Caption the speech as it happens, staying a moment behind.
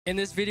In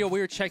this video,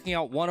 we are checking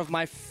out one of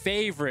my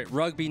favorite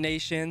rugby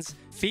nations,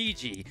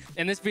 Fiji.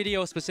 And this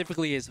video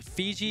specifically is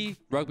Fiji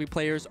rugby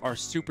players are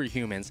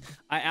superhumans.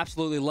 I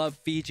absolutely love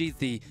Fiji,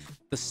 the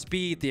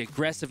speed, the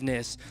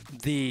aggressiveness,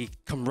 the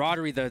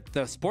camaraderie,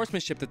 the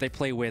sportsmanship that they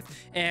play with.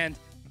 And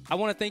I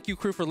want to thank you,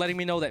 Qrew, for letting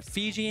me know that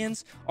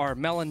Fijians are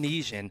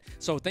Melanesian.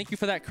 So thank you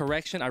for that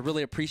correction. I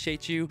really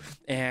appreciate you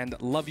and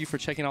love you for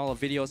checking all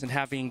the videos and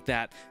having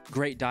that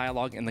great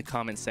dialogue in the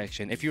comment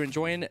section. If you're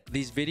enjoying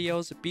these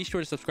videos, be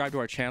sure to subscribe to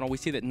our channel. We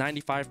see that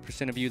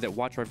 95% of you that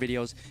watch our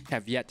videos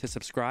have yet to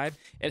subscribe.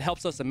 It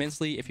helps us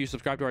immensely if you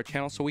subscribe to our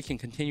channel so we can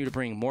continue to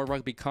bring more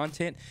rugby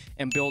content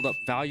and build up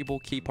valuable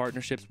key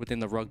partnerships within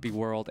the rugby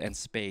world and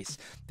space.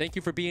 Thank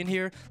you for being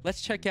here.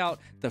 Let's check out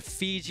the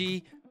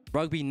Fiji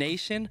rugby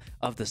nation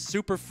of the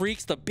super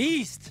freaks, the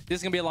beast. This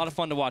is gonna be a lot of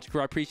fun to watch, Qrew.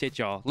 I appreciate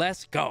y'all.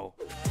 Let's go.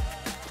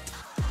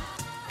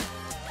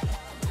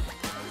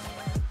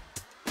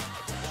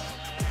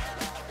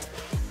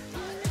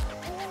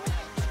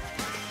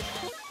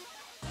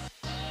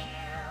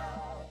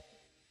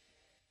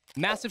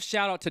 Massive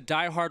shout out to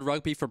Die Hard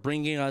Rugby for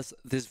bringing us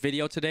this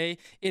video today.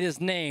 It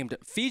is named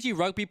Fiji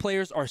rugby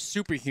players are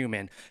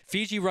superhuman.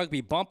 Fiji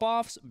rugby bump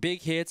offs,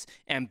 big hits,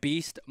 and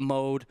beast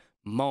mode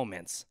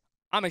moments.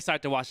 I'm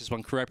excited to watch this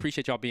one, Qrew. I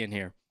appreciate y'all being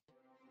here.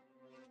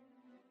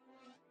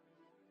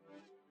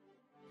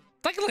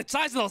 Look at the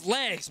size of those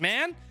legs,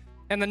 man.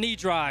 And the knee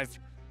drive.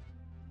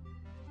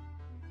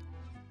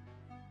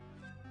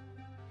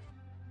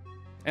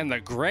 And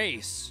the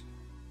grace.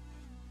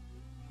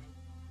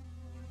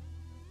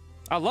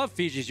 I love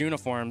Fiji's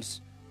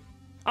uniforms.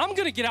 I'm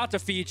going to get out to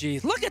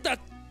Fiji. Look at the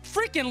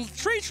freaking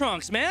tree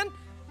trunks, man.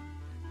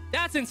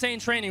 That's insane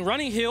training.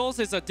 Running hills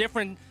is a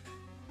different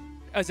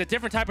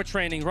type of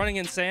training. Running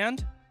in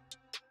sand.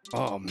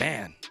 Oh,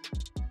 man.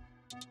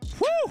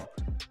 Woo!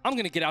 I'm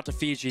going to get out to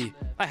Fiji.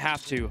 I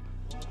have to.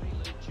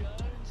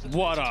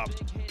 What up?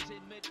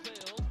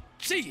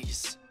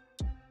 Jeez.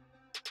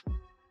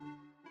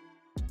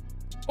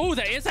 Oh,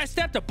 the inside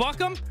step to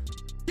Buckham.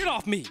 Get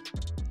off me.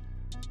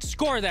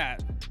 Score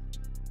that.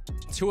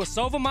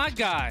 Tuasova, my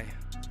guy.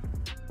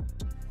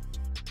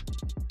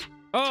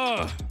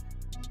 Ugh.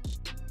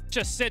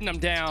 Just sitting him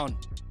down.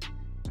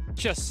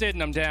 Just sitting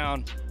him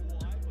down.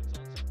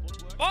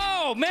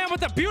 Oh, man,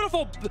 with the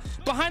beautiful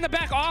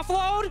behind-the-back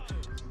offload.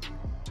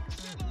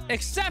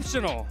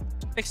 Exceptional.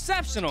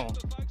 Exceptional.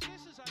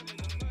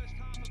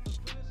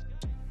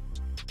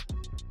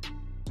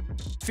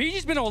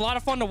 Fiji's been a lot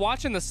of fun to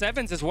watch in the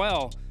sevens as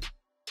well.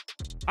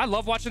 I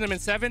love watching them in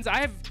sevens.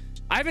 I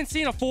haven't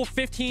seen a full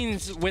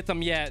 15s with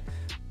them yet,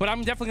 but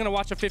I'm definitely going to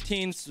watch a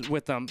 15s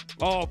with them.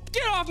 Oh,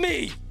 get off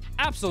me.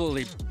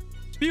 Absolutely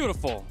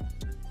beautiful.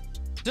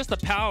 Just the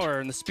power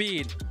and the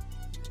speed.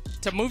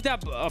 To move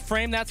that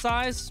frame that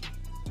size,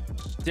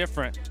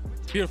 different.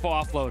 Beautiful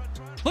offload.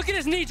 Look at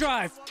his knee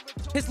drive.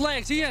 His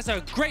legs. He has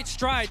a great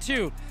stride,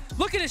 too.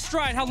 Look at his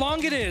stride, how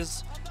long it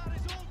is.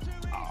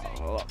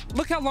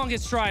 Look how long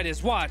his stride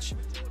is. Watch.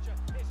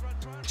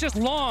 Just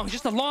long.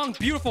 Just a long,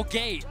 beautiful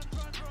gait.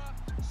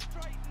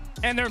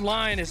 And their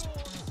line is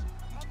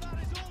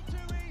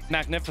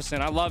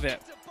magnificent. I love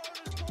it.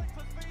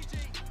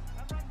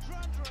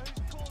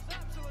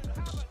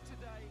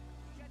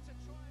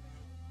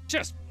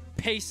 Just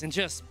pace and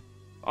just,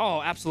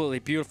 oh, absolutely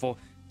beautiful.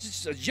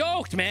 Just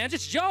yoked, man.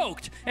 Just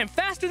yoked. And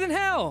faster than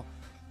hell.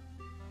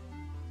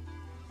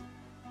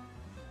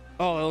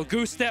 Oh, a little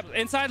goose step.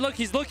 Inside look.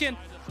 He's looking.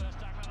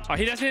 Oh,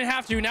 he doesn't even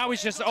have to. Now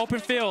he's just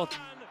open field.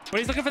 But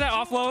he's looking for that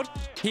offload.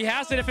 He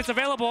has it if it's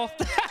available.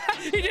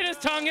 He did his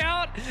tongue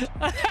out.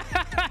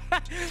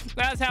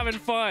 That's having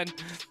fun.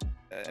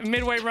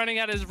 Midway running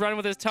out his run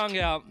with his tongue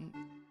out.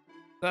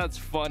 That's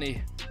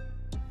funny.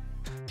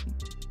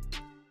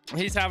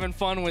 He's having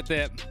fun with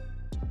it.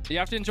 You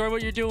have to enjoy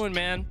what you're doing,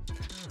 man.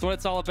 That's what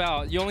it's all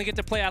about. You only get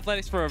to play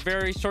athletics for a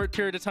very short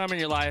period of time in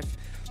your life.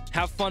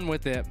 Have fun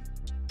with it.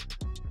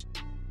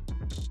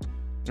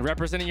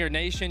 Representing your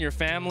nation, your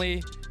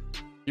family,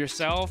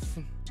 yourself,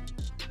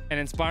 and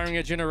inspiring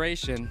a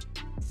generation.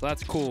 So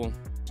that's cool.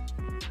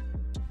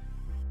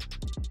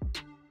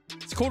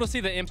 It's cool to see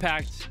the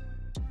impact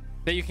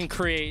that you can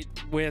create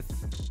with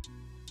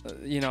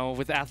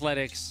with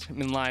athletics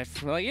in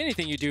life, like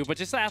anything you do, but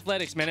just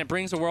athletics, man. It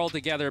brings the world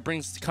together. It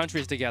brings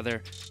countries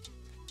together.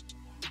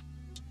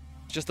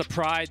 Just the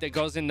pride that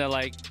goes into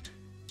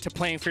to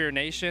playing for your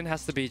nation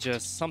has to be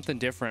just something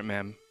different,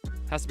 man.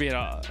 Has to be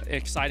an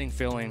exciting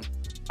feeling.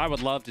 I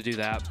would love to do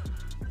that.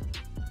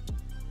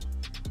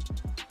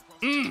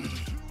 You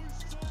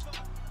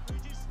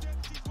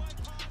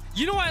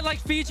know why I like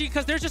Fiji?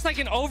 Because they're just like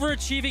an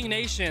overachieving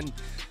nation.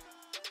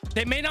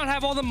 They may not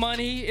have all the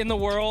money in the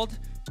world,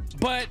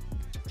 but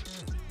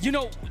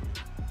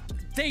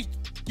they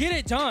get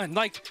it done.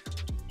 Like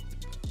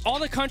all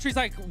the countries,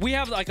 like we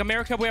have, like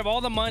America, we have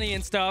all the money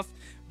and stuff,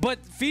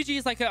 but Fiji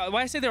is like when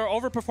I say they're an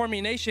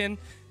overperforming nation,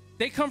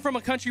 they come from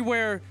a country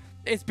where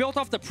it's built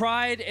off the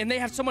pride, and they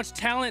have so much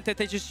talent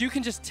that you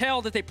can just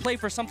tell that they play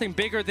for something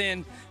bigger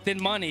than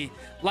money.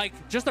 Like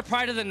just the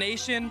pride of the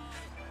nation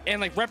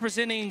and like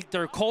representing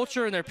their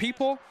culture and their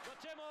people.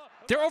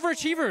 They're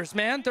overachievers,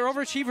 man. They're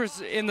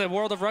overachievers in the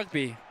world of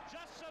rugby.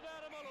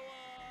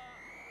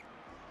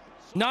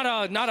 Not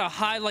a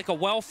high, like a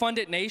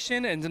well-funded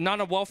nation and not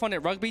a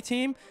well-funded rugby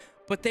team,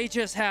 but they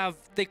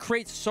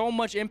create so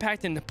much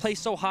impact and play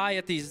so high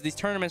at these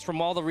tournaments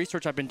from all the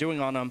research I've been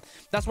doing on them.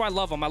 That's why I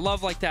love them. I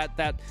love like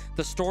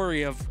the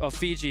story of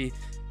Fiji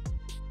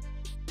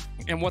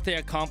and what they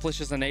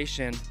accomplish as a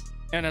nation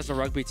and as a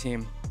rugby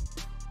team.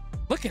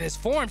 Look at his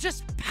form,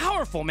 just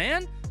powerful,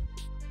 man.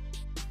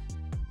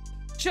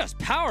 Just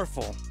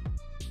powerful.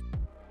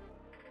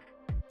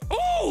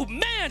 Oh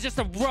man, just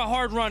a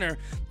hard runner.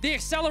 The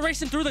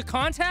acceleration through the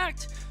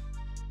contact.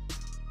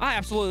 I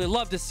absolutely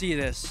love to see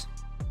this.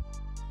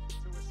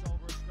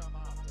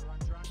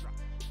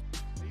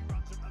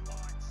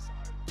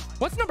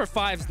 What's number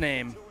 5's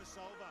name?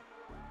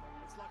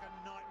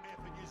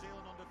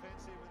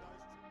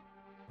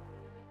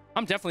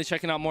 I'm definitely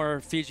checking out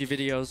more Fiji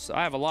videos.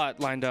 I have a lot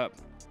lined up.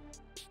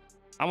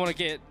 I want to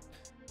get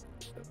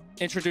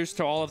introduced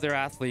to all of their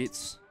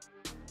athletes.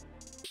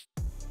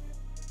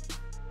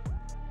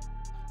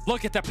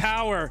 Look at the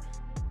power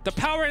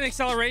and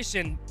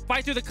acceleration.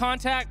 Fight through the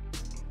contact.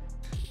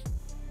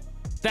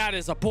 That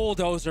is a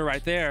bulldozer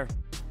right there.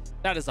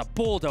 That is a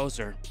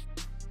bulldozer.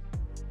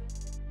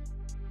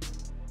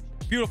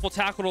 Beautiful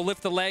tackle to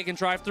lift the leg and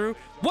drive through.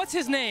 What's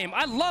his name?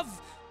 I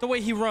love the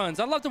way he runs.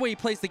 I love the way he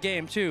plays the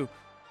game too.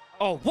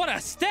 Oh, what a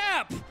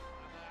step!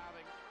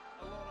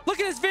 Look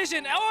at his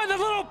vision. Oh, and the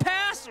little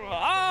pass.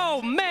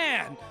 Oh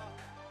man.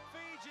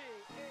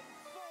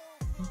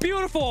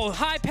 Beautiful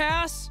high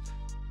pass.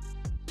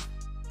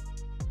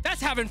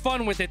 That's having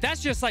fun with it.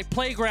 That's just like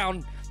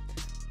playground.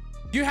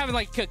 You're having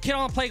like a kid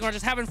on the playground,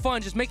 just having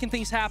fun, just making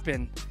things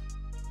happen.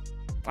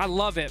 I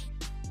love it.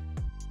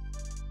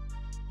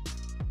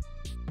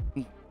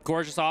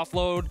 Gorgeous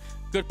offload,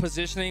 good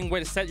positioning, way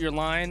to set your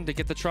line to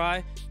get the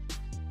try.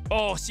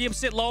 Oh, see him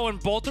sit low and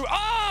bolt through.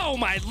 Oh,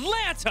 my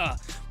Lanta.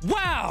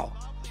 Wow.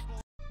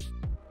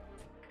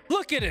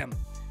 Look at him.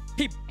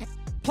 He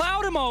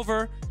plowed him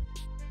over,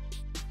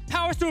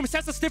 powers through him,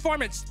 sets a stiff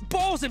arm and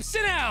bowls him.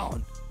 Sit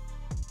down.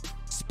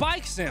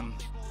 Spikes him.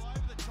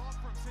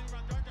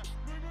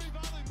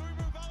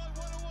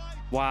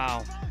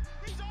 Wow.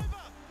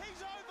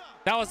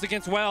 That was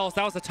against Wales.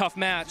 That was a tough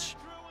match.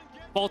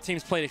 Both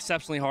teams played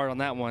exceptionally hard on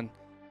that one.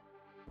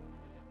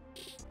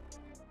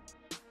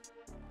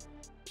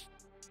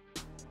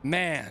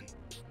 Man,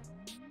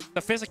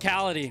 the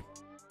physicality.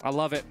 I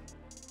love it.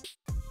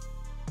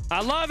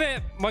 I love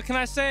it. What can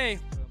I say?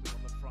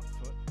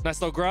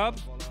 Nice little grub.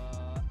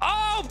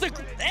 Oh,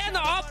 and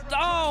the up.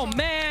 Oh,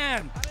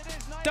 man.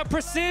 The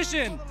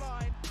precision.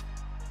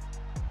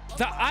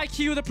 The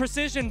IQ, the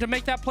precision to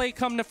make that play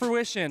come to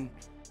fruition.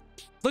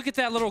 Look at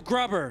that little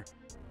grubber.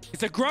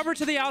 It's a grubber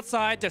to the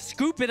outside to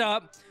scoop it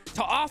up,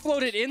 to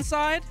offload it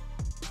inside.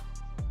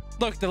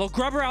 Look, the little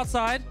grubber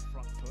outside.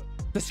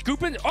 The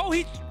scooping. Oh,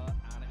 he.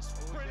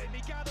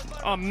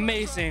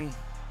 Amazing.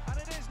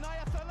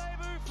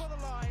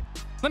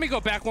 Let me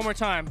go back one more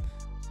time.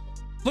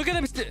 Look at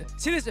him.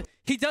 See this?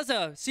 He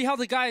does see how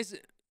the guys,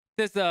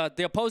 there's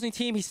the opposing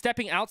team, he's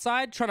stepping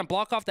outside, trying to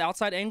block off the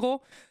outside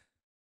angle.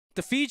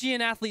 The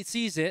Fijian athlete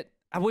sees it.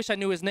 I wish I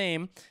knew his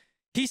name.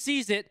 He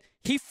sees it.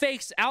 He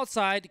fakes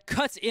outside,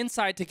 cuts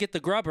inside to get the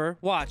grubber.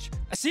 Watch.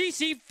 See,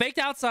 faked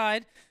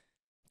outside,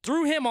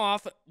 threw him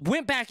off,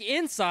 went back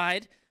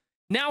inside.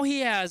 Now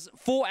he has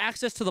full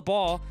access to the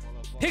ball.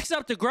 Picks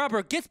up the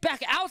grubber, gets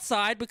back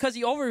outside because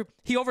he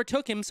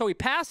overtook him, so he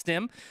passed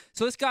him.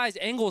 So this guy's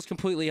angle is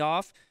completely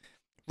off.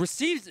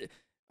 Receives,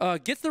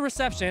 gets the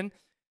reception,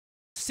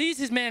 sees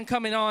his man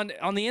coming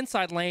on the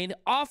inside lane,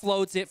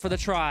 offloads it for the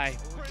try.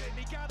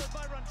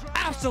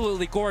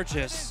 Absolutely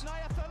gorgeous.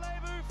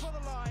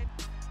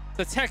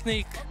 The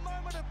technique.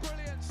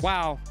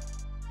 Wow.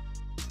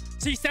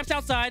 See, he steps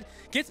outside,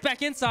 gets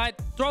back inside,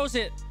 throws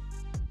it.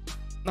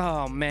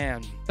 Oh,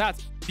 man.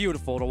 That's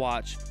beautiful to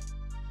watch.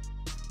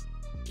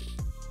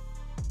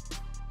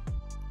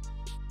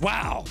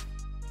 Wow.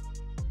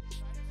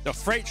 The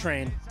freight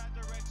train.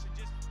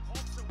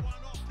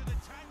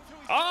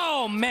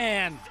 Oh,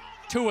 man.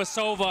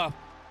 Tuisova.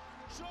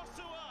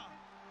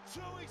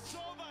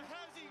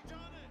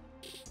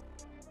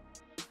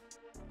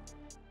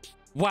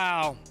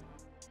 Wow.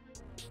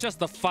 Just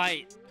the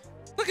fight.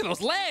 Look at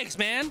those legs,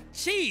 man.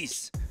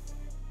 Jeez.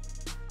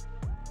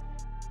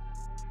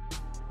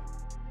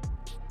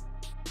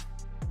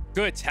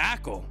 Good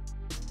tackle.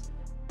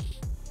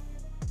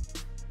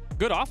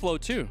 Good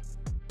offload, too.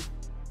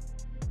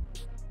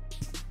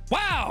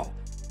 Wow.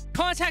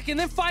 Contact and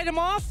then fight him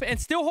off and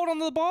still hold on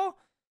to the ball.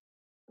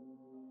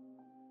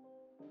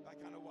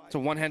 It's a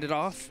one-handed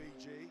off.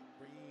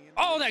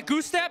 Oh, that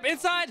goose step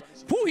inside.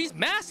 Whoo, he's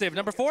massive.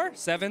 Number 4,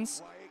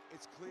 Sevens.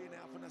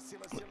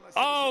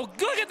 Oh,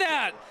 look at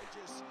that.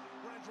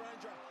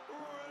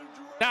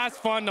 That's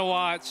fun to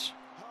watch.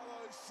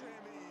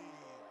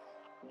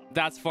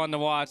 That's fun to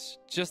watch.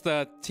 Just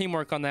the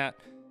teamwork on that.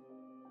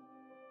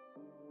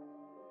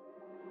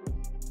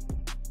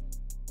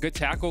 Good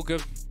tackle.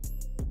 Good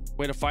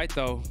way to fight,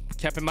 though.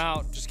 Kept him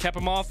out. Just kept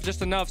him off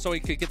just enough so he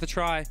could get the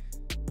try.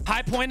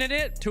 High pointed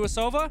it to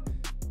Asova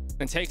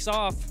and takes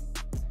off.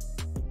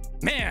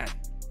 Man,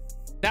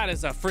 that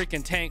is a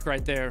freaking tank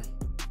right there.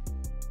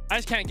 I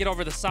just can't get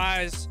over the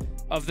size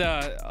of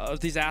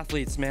these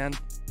athletes, man.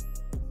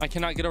 I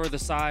cannot get over the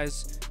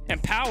size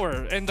and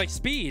power and like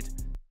speed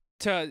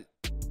to,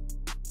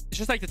 it's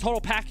just like the total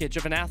package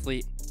of an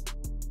athlete.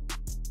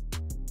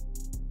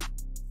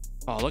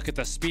 Oh, look at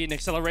the speed and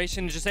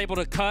acceleration. Just able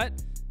to cut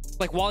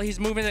like while he's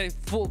moving at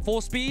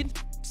full speed.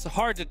 It's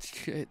hard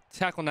to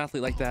tackle an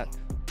athlete like that.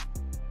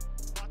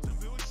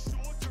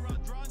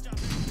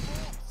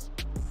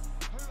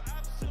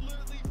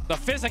 The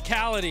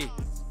physicality.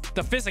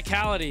 The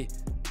physicality.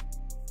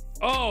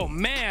 Oh,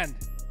 man.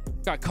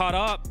 Got caught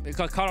up. It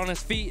got caught on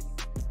his feet.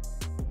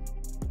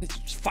 He's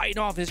just fighting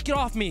off. Just get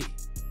off me.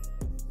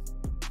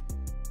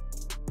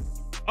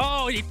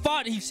 Oh, he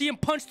fought. You see him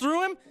punch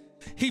through him?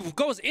 He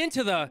goes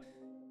into the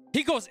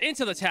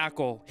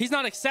tackle. He's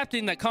not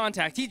accepting that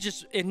contact. He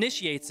just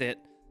initiates it.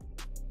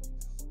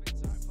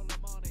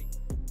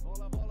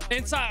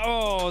 Inside.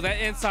 Oh,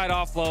 that inside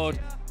offload.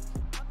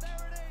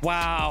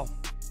 Wow.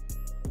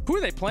 Who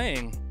are they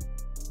playing?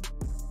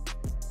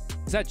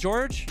 Is that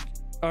George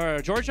or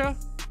Georgia?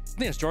 I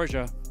think it's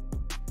Georgia.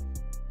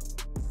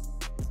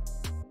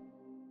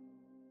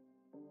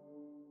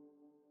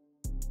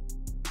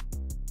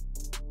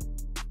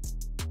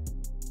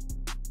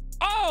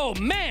 Oh,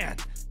 man.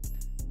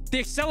 The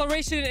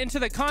acceleration into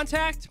the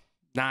contact.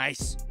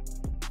 Nice.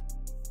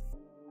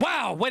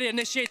 Wow. Way to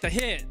initiate the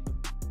hit.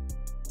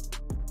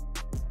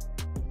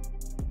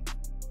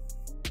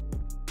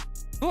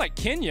 Look like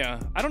Kenya.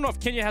 I don't know if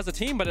Kenya has a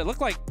team, but it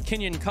looked like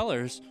Kenyan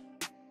colors.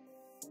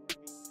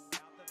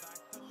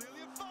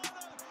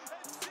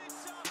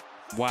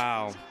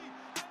 Wow.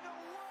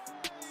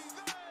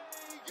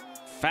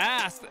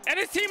 Fast. And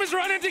his team is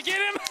running to get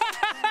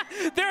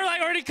him. They're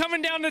like already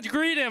coming down to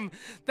greet him.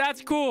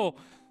 That's cool.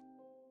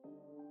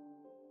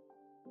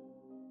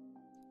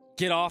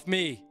 Get off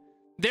me.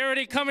 They're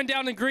already coming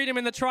down to greet him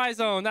in the try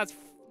zone.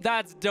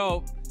 That's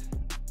dope.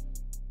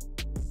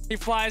 He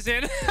flies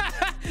in.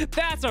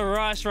 That's a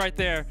rush right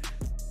there.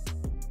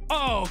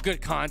 Oh,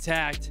 good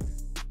contact.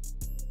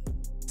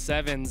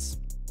 Sevens.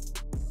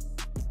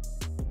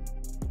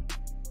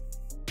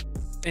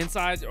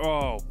 Inside.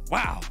 Oh,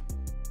 wow.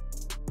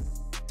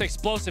 It's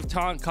explosive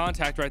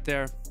contact right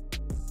there.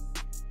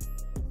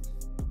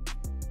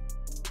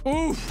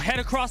 Oof. Head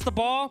across the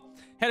ball.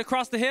 Head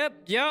across the hip.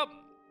 Yep.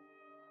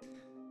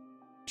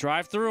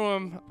 Drive through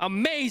him.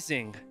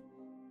 Amazing.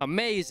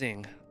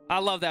 Amazing. I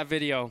love that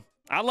video.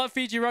 I love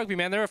Fiji rugby,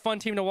 man. They're a fun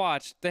team to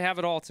watch. They have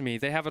it all to me.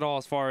 They have it all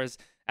as far as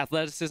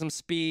athleticism,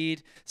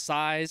 speed,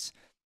 size,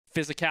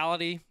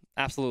 physicality.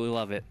 Absolutely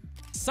love it.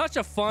 Such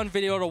a fun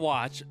video to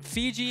watch.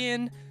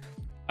 Fijian,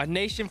 a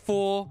nation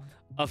full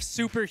of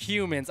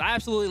superhumans. I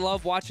absolutely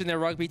love watching their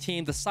rugby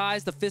team. The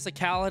size, the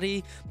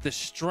physicality, the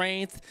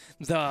strength,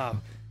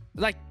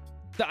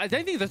 I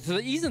think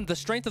the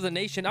strength of the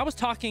nation. I was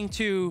talking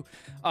to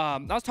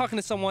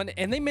someone,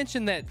 and they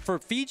mentioned that for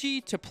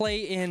Fiji to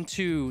play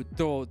into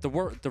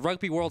the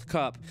Rugby World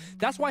Cup,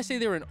 that's why I say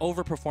they're an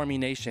overperforming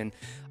nation.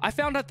 I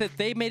found out that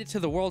they made it to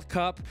the World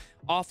Cup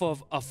off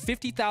of a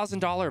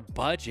 $50,000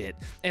 budget,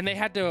 and they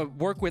had to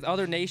work with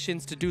other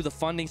nations to do the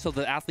funding so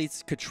the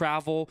athletes could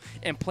travel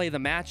and play the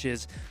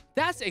matches.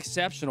 That's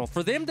exceptional.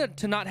 For them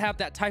to not have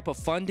that type of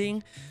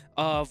funding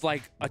of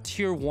like a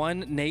tier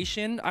 1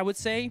 nation, I would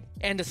say,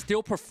 and to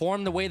still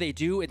perform the way they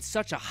do at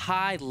such a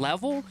high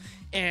level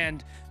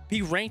and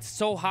be ranked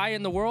so high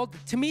in the world,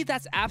 to me,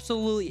 that's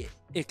absolutely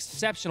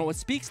exceptional. It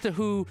speaks to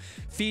who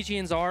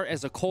Fijians are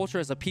as a culture,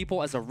 as a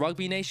people, as a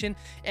rugby nation,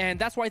 and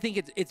that's why I think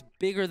it's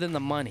bigger than the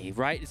money,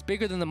 right? It's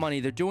bigger than the money.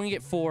 They're doing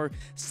it for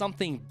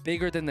something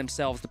bigger than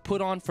themselves, to put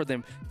on for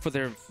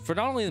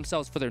not only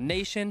themselves, for their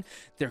nation,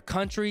 their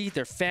country,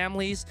 their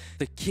families,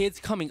 the kids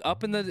coming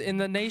up in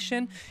the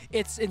nation.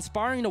 It's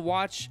inspiring to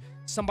watch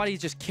somebody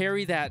just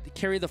carry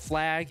the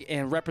flag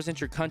and represent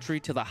your country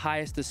to the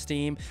highest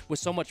esteem with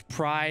so much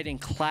pride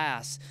and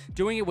class.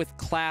 Doing it with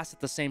class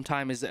at the same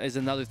time is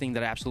another thing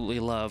that I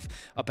absolutely love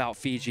about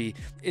Fiji.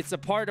 It's a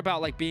part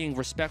about like being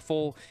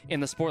respectful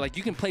in the sport. Like,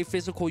 you can play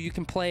physical, you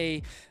can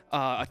play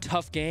a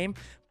tough game,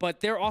 but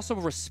they're also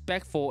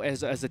respectful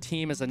as a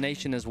team, as a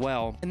nation as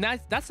well. And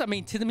that's I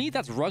mean, to me,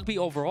 that's rugby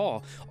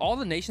overall. All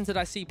the nations that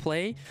I see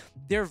play,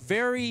 they're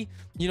very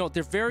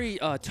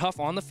tough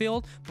on the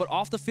field, but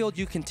off the field,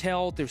 you can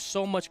tell there's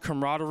so much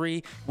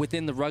camaraderie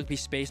within the rugby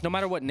space. No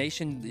matter what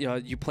nation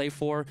you play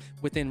for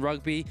within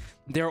rugby,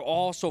 they're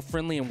all so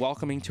friendly and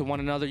welcoming to one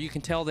another. You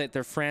can tell that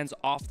they're friends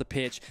off the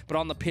pitch, but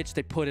on the pitch,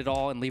 they put it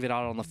all and leave it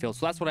out on the field.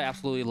 So that's what I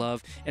absolutely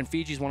love. And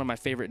Fiji is one of my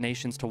favorite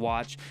nations to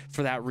watch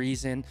for that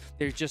reason.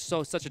 They're just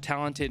such a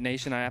talented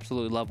nation. I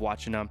absolutely love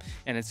watching them,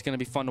 and it's going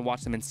to be fun to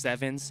watch them in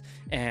sevens,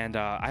 and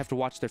I have to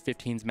watch their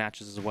 15s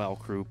matches as well,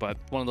 Qrew. But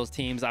one of those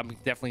teams, I'm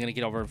definitely going to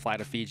get over and fly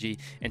to Fiji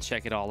and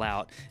check it all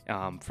out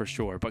for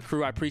sure. But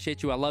Qrew, I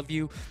appreciate you. I love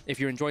you. If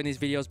you're enjoying these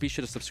videos, be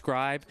sure to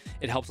subscribe.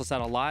 It helps us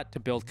out a lot to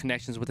build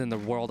connections within the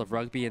world of of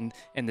rugby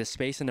in this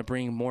space and to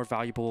bring more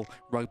valuable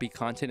rugby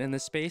content in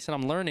this space. And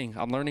I'm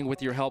learning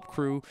with your help,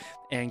 Qrew,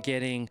 and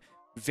getting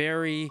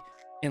very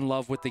in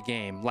love with the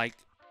game. Like,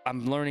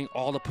 I'm learning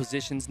all the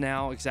positions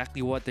now,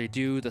 exactly what they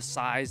do, the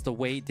size, the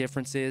weight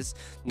differences,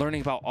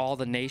 learning about all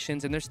the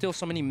nations. And there's still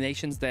so many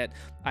nations that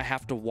I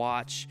have to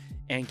watch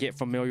and get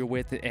familiar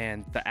with,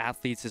 and the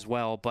athletes as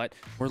well. But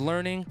we're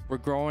learning, we're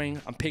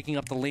growing. I'm picking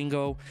up the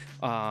lingo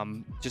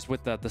just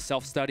with the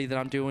self-study that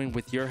I'm doing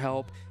with your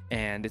help.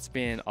 And it's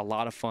been a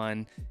lot of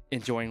fun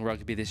enjoying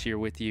rugby this year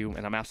with you.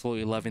 And I'm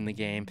absolutely loving the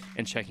game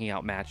and checking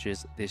out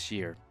matches this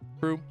year.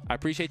 Qrew, I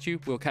appreciate you.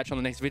 We'll catch you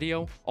on the next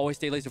video. Always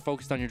stay laser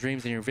focused on your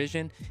dreams and your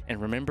vision.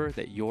 And remember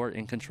that you're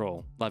in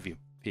control. Love you.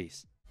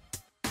 Peace.